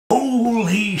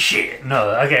Holy shit! No,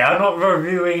 okay, I'm not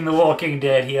reviewing The Walking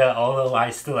Dead here, although I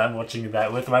still am watching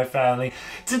that with my family.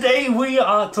 Today we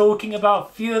are talking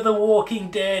about Fear the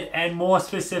Walking Dead, and more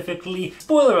specifically,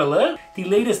 spoiler alert, the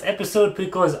latest episode,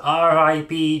 because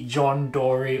R.I.P. John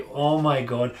Dorie. Oh my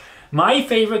god. My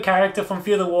favorite character from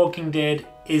Fear the Walking Dead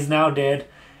is now dead.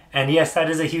 And yes, that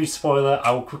is a huge spoiler.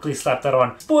 I will quickly slap that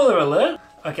on. Spoiler alert!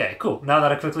 Okay, cool. Now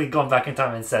that I've quickly gone back in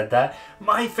time and said that,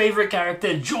 my favorite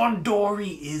character, John Dorie,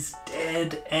 is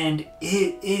dead, and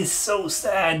it is so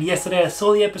sad. Yesterday I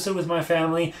saw the episode with my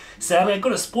family. Sadly, I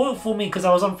got it spoiled for me because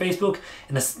I was on Facebook,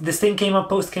 and this thing came up,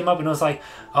 post came up, and it was like,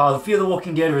 Fear the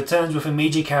Walking Dead returns with a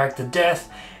major character death.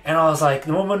 And I was like,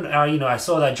 the moment, I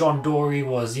saw that John Dorie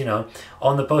was,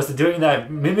 on the poster doing that,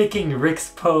 mimicking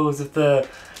Rick's pose with the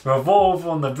revolve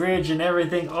on the bridge and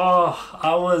everything.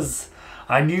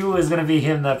 I knew it was going to be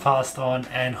him that passed on,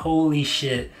 and holy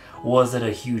shit, was it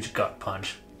a huge gut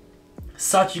punch.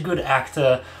 Such a good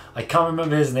actor. I can't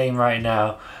remember his name right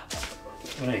now.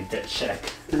 Let me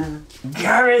check.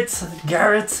 Garrett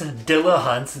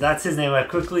Dillahunt, that's his name. I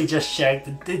quickly just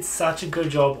checked. Did such a good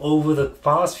job over the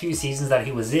past few seasons that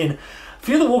he was in.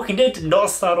 Fear the Walking Dead did not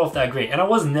start off that great, and I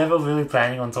was never really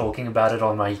planning on talking about it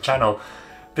on my channel.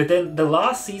 But then the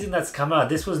last season that's come out,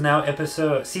 this was now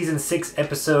season 6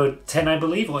 episode 10 I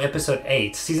believe, or episode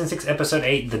 8. Season 6 episode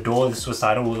 8, The Door, this was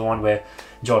titled, the one where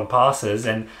John passes,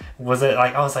 and I was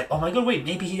like, oh my god, wait,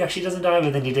 maybe he actually doesn't die,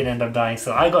 but then he did end up dying,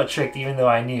 so I got tricked even though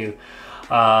I knew.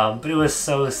 But it was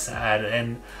so sad,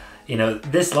 and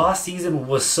this last season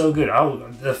was so good.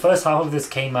 The first half of this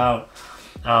came out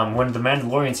when The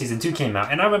Mandalorian season 2 came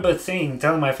out, and I remember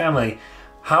telling my family,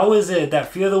 how is it that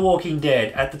Fear the Walking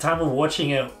Dead, at the time of watching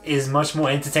it, is much more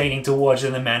entertaining to watch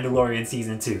than The Mandalorian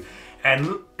Season 2?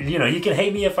 And, you can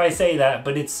hate me if I say that,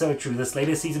 but it's so true. This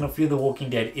latest season of Fear the Walking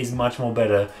Dead is much more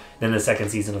better than the second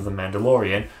season of The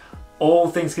Mandalorian. All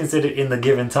things considered in the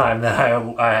given time that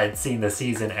I had seen the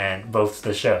season and both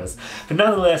the shows. But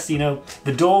nonetheless,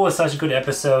 The Door was such a good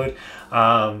episode.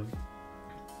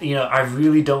 I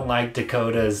really don't like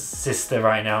Dakota's sister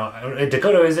right now.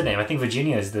 Dakota is her name. I think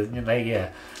Virginia is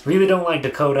Really don't like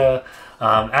Dakota,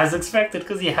 as expected,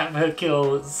 because you have her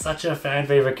kill such a fan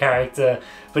favorite character.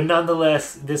 But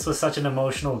nonetheless, this was such an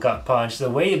emotional gut punch.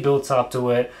 The way it built up to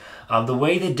it, the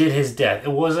way they did his death. I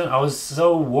was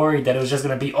so worried that it was just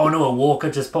gonna be, oh no, a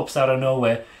walker just pops out of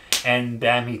nowhere, and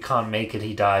bam, he can't make it,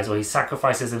 he dies, or he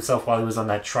sacrifices himself while he was on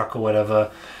that truck or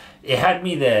whatever. It had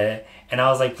me there. And I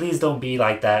was like, please don't be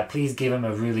like that. Please give him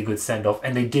a really good send-off.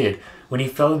 And they did. When he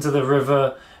fell into the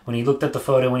said, when he looked at the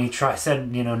photo, when he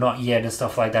said, not yet and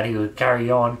stuff like that, he would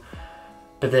carry on.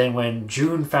 But then when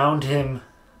June found him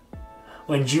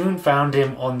on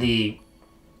the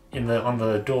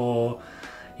door,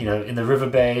 in the river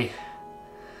bay,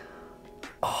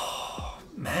 oh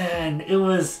man,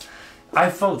 I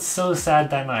felt so sad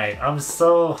that night. I'm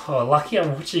so lucky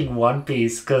I'm watching One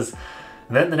Piece, because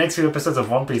then the next few episodes of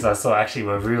One Piece I saw actually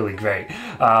were really great.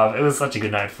 It was such a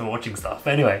good night for watching stuff.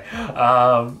 Anyway,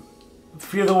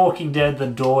 Fear the Walking Dead, The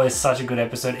Door is such a good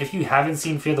episode. If you haven't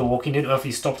seen Fear the Walking Dead, or if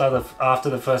you stopped out after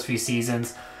the first few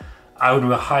seasons, I would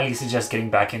highly suggest getting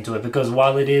back into it, because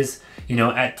while it is,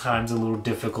 at times a little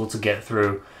difficult to get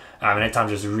through, and at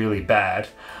times just really bad,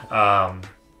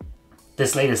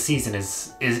 this latest season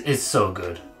is so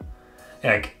good.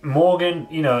 Like, Morgan,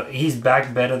 he's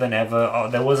back better than ever.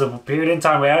 There was a period in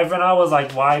time where even I was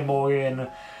like, why Morgan?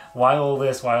 Why all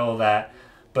this? Why all that?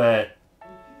 But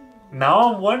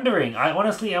now I'm wondering. I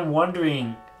honestly am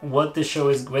wondering where the show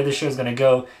is going to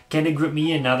go. Can it grip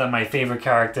me in now that my favorite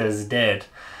character is dead?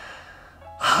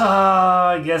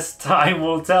 I guess time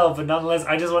will tell. But nonetheless,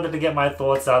 I just wanted to get my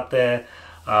thoughts out there.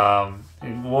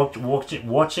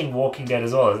 Watching Walking Dead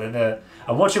as well, and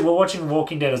we're watching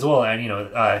Walking Dead as well, and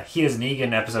Here's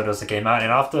Negan episode also came out,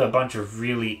 and after a bunch of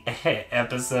really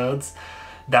episodes,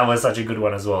 that was such a good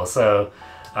one as well. So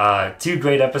 2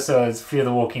 great episodes: Fear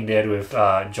the Walking Dead with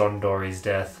John Dorie's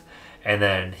death, and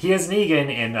then Here's Negan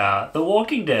in The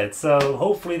Walking Dead. So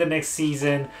hopefully the next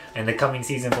season and the coming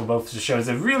season for both the shows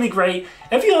are really great.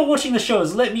 If you are watching the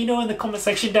shows, let me know in the comment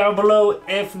section down below.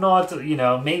 If not,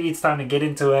 maybe it's time to get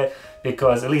into it,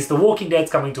 because at least The Walking Dead's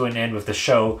coming to an end with the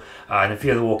show, and the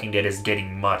Fear the Walking Dead is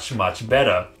getting much, much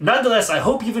better. Nonetheless, I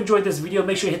hope you've enjoyed this video.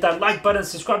 Make sure you hit that like button,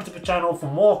 subscribe to the channel for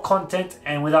more content,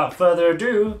 and without further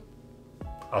ado,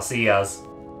 I'll see you guys.